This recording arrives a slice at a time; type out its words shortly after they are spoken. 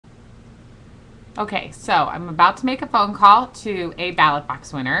Okay, so I'm about to make a phone call to a ballot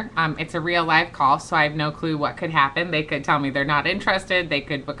box winner. It's a real live call, so I have no clue what could happen. They could tell me they're not interested, they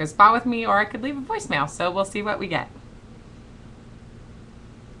could book a spot with me, or I could leave a voicemail. So we'll see what we get.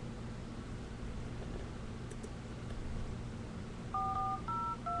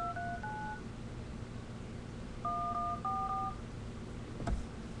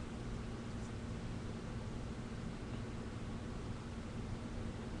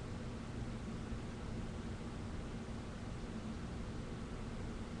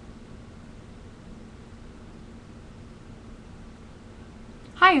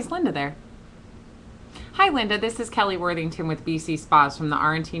 Hi, is Linda there? Hi, Linda. This is Kelly Worthington with BC Spas from the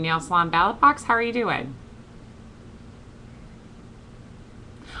R&T Nail Salon Ballot Box. How are you doing?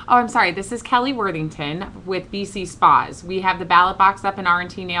 Oh, I'm sorry. This is Kelly Worthington with BC Spas. We have the ballot box up in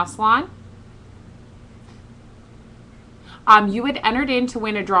R&T Nail Salon. You had entered in to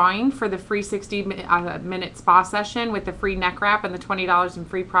win a drawing for the free 60-minute spa session with the free neck wrap and the $20 in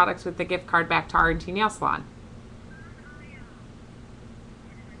free products with the gift card back to R&T Nail Salon.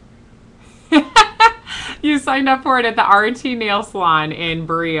 You signed up for it at the R&T Nail Salon in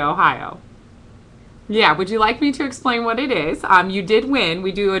Bury, Ohio. Yeah, would you like me to explain what it is? You did win.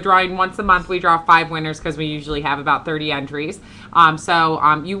 We do a drawing once a month. We draw 5 winners because we usually have about 30 entries.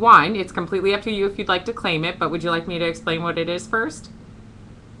 So you won. It's completely up to you if you'd like to claim it, but would you like me to explain what it is first?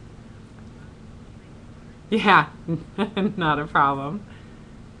 Yeah, not a problem.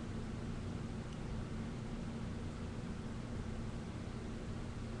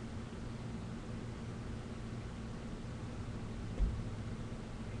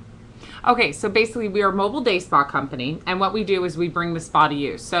 Okay, so basically we are a mobile day spa company, and what we do is we bring the spa to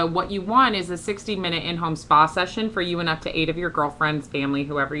you. So what you want is a 60-minute in-home spa session for you and up to 8 of your girlfriends, family,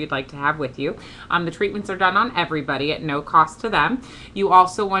 whoever you'd like to have with you. The treatments are done on everybody at no cost to them. You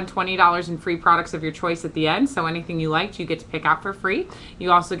also won $20 in free products of your choice at the end, so anything you liked you get to pick out for free.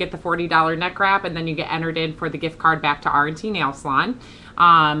 You also get the $40 neck wrap, and then you get entered in for the gift card back to R&T Nail Salon.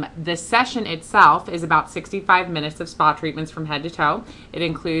 The session itself is about 65 minutes of spa treatments from head to toe. It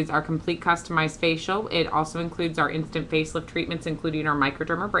includes our complete customized facial. It also includes our instant facelift treatments, including our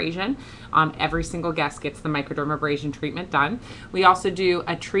microdermabrasion. Every single guest gets the microdermabrasion treatment done. We also do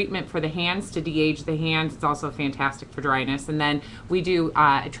a treatment for the hands to de-age the hands. It's also fantastic for dryness. And then we do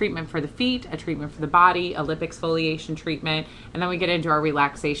a treatment for the feet, a treatment for the body, a lip exfoliation treatment, and then we get into our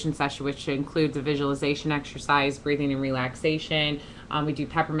relaxation session, which includes a visualization exercise, breathing and relaxation. We do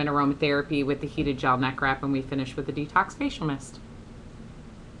peppermint aromatherapy with the heated gel neck wrap, and we finish with a detox facial mist.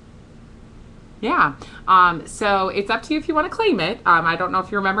 Yeah. So it's up to you if you want to claim it. I don't know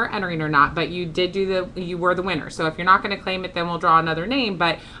if you remember entering or not, but you were the winner. So if you're not going to claim it, then we'll draw another name,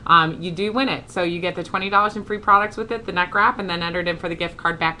 but you do win it. So you get the $20 in free products with it, the neck wrap, and then entered in for the gift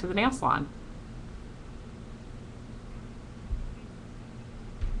card back to the nail salon.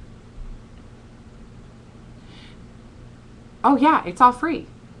 Oh yeah, it's all free.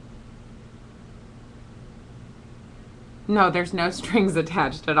 No, there's no strings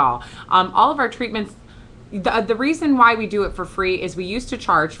attached at all of our treatments. The reason why we do it for free is we used to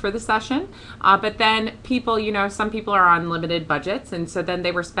charge for the session, but then people, some people are on limited budgets, and so then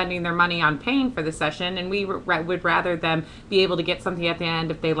they were spending their money on paying for the session, and we would rather them be able to get something at the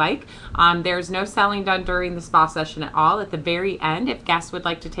end if they like. There's no selling done during the spa session at all. At the very end, if guests would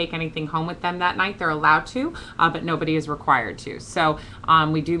like to take anything home with them that night, they're allowed to, but nobody is required to. So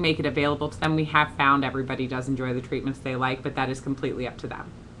we do make it available to them. We have found everybody does enjoy the treatments they like, but that is completely up to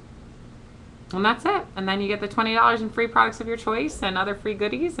them. And that's it. And then you get the $20 in free products of your choice and other free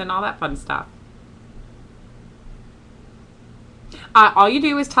goodies and all that fun stuff. All you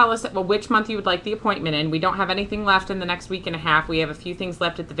do is tell us which month you would like the appointment in. We don't have anything left in the next week and a half. We have a few things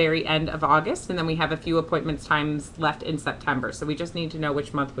left at the very end of August, and then we have a few appointments times left in September. So we just need to know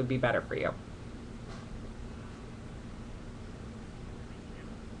which month would be better for you.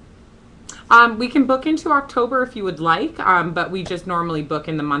 We can book into October if you would like, but we just normally book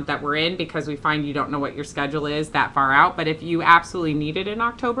in the month that we're in because we find you don't know what your schedule is that far out. But if you absolutely need it in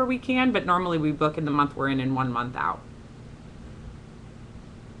October, we can, but normally we book in the month we're in 1 month out.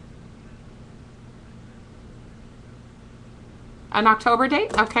 An October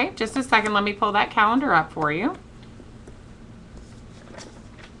date? Okay, just a second. Let me pull that calendar up for you.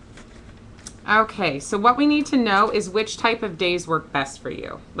 Okay, so what we need to know is which type of days work best for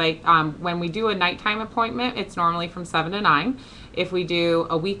you. Like when we do a nighttime appointment, it's normally from 7 to 9. If we do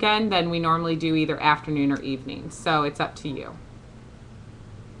a weekend, then we normally do either afternoon or evening. So it's up to you.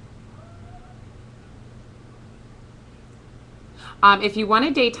 If you want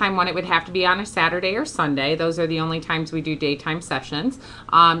a daytime one, it would have to be on a Saturday or Sunday. Those are the only times we do daytime sessions.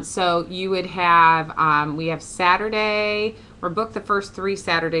 So you would have, we have Saturday, we're booked the first 3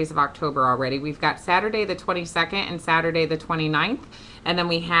 Saturdays of October already. We've got Saturday the 22nd and Saturday the 29th. And then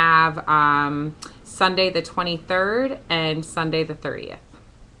we have Sunday the 23rd and Sunday the 30th.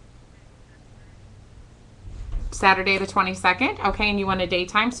 Saturday the 22nd. Okay, and you want a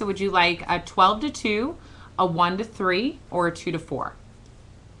daytime. So would you like a 12 to 2, a 1 to 3, or a 2 to 4?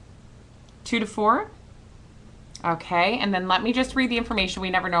 2 to 4? Okay, and then let me just read the information. We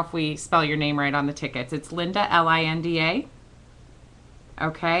never know if we spell your name right on the tickets. It's Linda, Linda.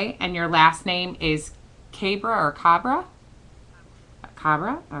 Okay, and your last name is Cabra or Cabra?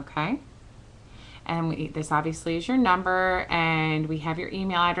 Cabra, okay. And this obviously is your number, and we have your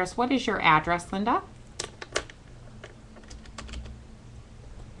email address. What is your address, Linda?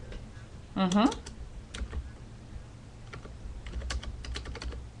 Mm-hmm.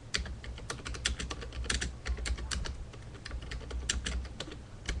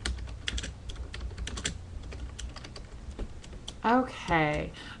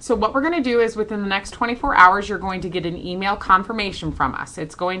 Okay, so what we're going to do is within the next 24 hours, you're going to get an email confirmation from us.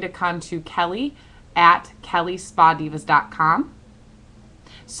 It's going to come to kellyatkellyspadivas.com.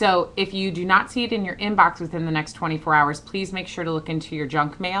 So if you do not see it in your inbox within the next 24 hours, please make sure to look into your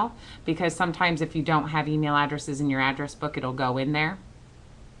junk mail, because sometimes if you don't have email addresses in your address book, it'll go in there.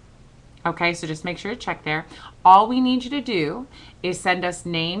 Okay, so just make sure to check there. All we need you to do is send us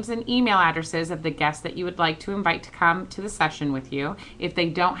names and email addresses of the guests that you would like to invite to come to the session with you. If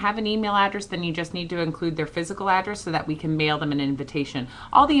they don't have an email address, then you just need to include their physical address so that we can mail them an invitation.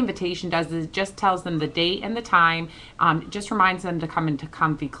 All the invitation does is just tells them the date and the time. It just reminds them to come into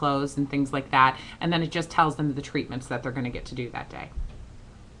comfy clothes and things like that. And then it just tells them the treatments that they're going to get to do that day.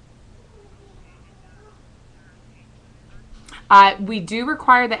 We do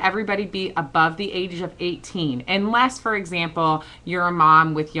require that everybody be above the age of 18, unless, for example, you're a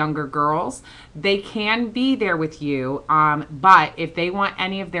mom with younger girls. They can be there with you, but if they want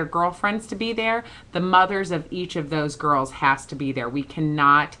any of their girlfriends to be there, the mothers of each of those girls has to be there. We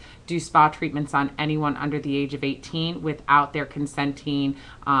cannot do spa treatments on anyone under the age of 18 without their consenting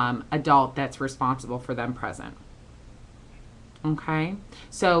adult that's responsible for them present. Okay,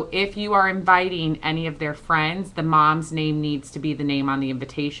 so if you are inviting any of their friends, the mom's name needs to be the name on the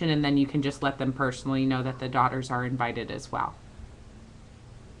invitation, and then you can just let them personally know that the daughters are invited as well.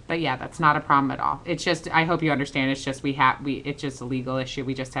 But yeah, that's not a problem at all. It's just, I hope you understand, it's just it's just a legal issue.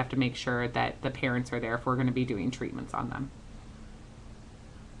 We just have to make sure that the parents are there if we're going to be doing treatments on them.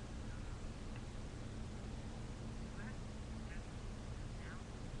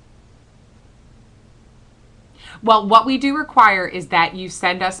 Well, what we do require is that you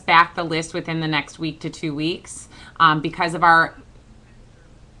send us back the list within the next week to 2 weeks because of our...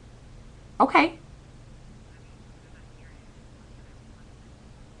 Okay.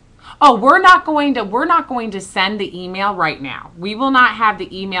 Oh, we're not going to send the email right now. We will not have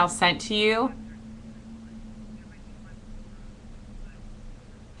the email sent to you.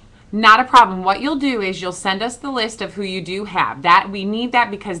 Not a problem. What you'll do is you'll send us the list of who you do have. That we need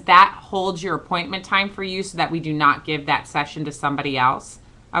that because that holds your appointment time for you so that we do not give that session to somebody else.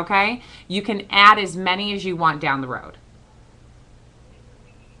 Okay? You can add as many as you want down the road.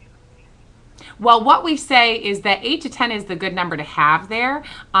 Well, what we say is that 8 to 10 is the good number to have there.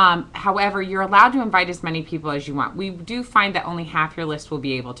 However, you're allowed to invite as many people as you want. We do find that only half your list will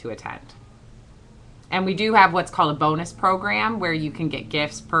be able to attend. And we do have what's called a bonus program where you can get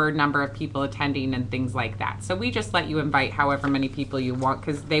gifts per number of people attending and things like that. So we just let you invite however many people you want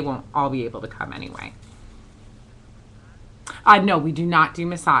because they won't all be able to come anyway. No, we do not do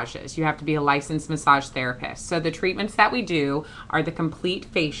massages. You have to be a licensed massage therapist. So the treatments that we do are the complete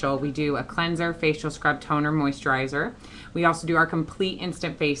facial. We do a cleanser, facial scrub, toner, moisturizer. We also do our complete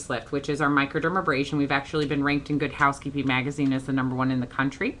instant facelift, which is our microdermabrasion. We've actually been ranked in Good Housekeeping magazine as the #1 in the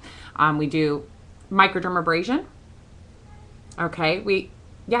country. We do microdermabrasion. Okay,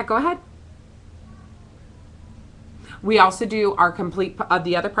 yeah, go ahead. We also do our complete,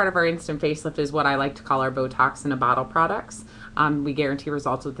 the other part of our instant facelift is what I like to call our Botox in a bottle products. We guarantee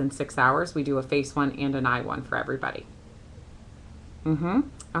results within 6 hours. We do a face one and an eye one for everybody.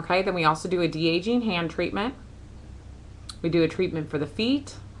 Okay, then we also do a de-aging hand treatment. We do a treatment for the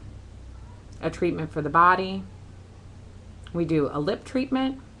feet, a treatment for the body. We do a lip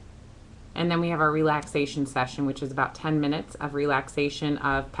treatment. And then we have our relaxation session, which is about 10 minutes of relaxation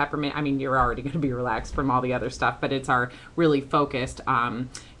of peppermint. I mean, you're already going to be relaxed from all the other stuff, but it's our really focused,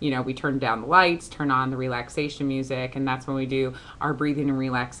 we turn down the lights, turn on the relaxation music, and that's when we do our breathing and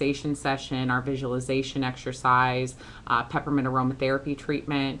relaxation session, our visualization exercise, peppermint aromatherapy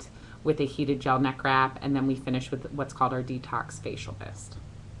treatment with a heated gel neck wrap, and then we finish with what's called our detox facial mist.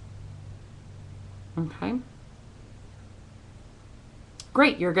 Okay.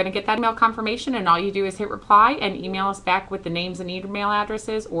 Great, you're going to get that email confirmation, and all you do is hit reply and email us back with the names and email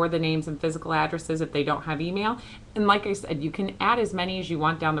addresses, or the names and physical addresses if they don't have email. And like I said, you can add as many as you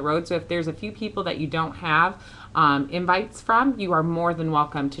want down the road. So if there's a few people that you don't have invites from, you are more than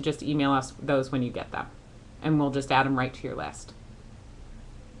welcome to just email us those when you get them, and we'll just add them right to your list.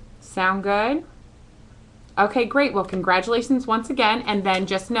 Sound good? Okay, great. Well, congratulations once again. And then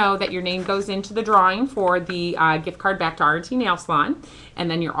just know that your name goes into the drawing for the gift card back to R&T Nail Salon.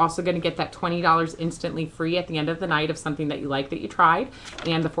 And then you're also going to get that $20 instantly free at the end of the night of something that you like that you tried,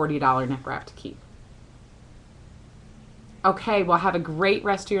 and the $40 neck wrap to keep. Okay, well, have a great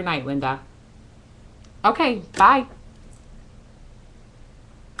rest of your night, Linda. Okay, bye.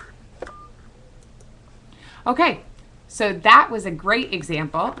 Okay. So that was a great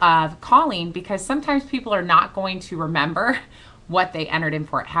example of calling, because sometimes people are not going to remember what they entered in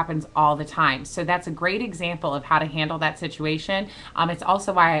for. It happens all the time. So that's a great example of how to handle that situation. It's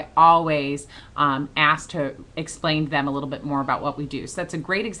also why I always ask to explain to them a little bit more about what we do. So that's a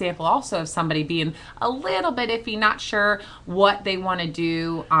great example also of somebody being a little bit iffy, not sure what they want to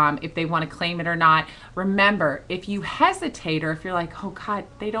do, if they want to claim it or not. Remember, if you hesitate, or if you're like, oh God,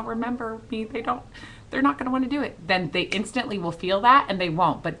 they don't remember me, they're not going to want to do it, then they instantly will feel that and they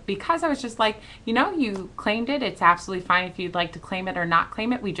won't. But because I was just like, you claimed it, it's absolutely fine if you'd like to claim it or not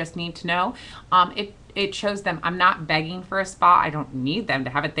claim it. We just need to know. It shows them I'm not begging for a spot. I don't need them to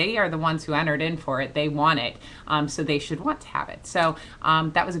have it. They are the ones who entered in for it. They want it. So they should want to have it. So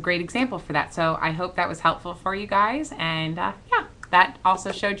that was a great example for that. So I hope that was helpful for you guys. And yeah, that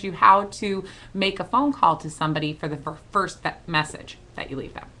also showed you how to make a phone call to somebody for the first message that you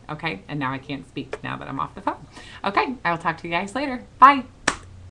leave them. Okay, and now I can't speak now that I'm off the phone. Okay, I will talk to you guys later. Bye.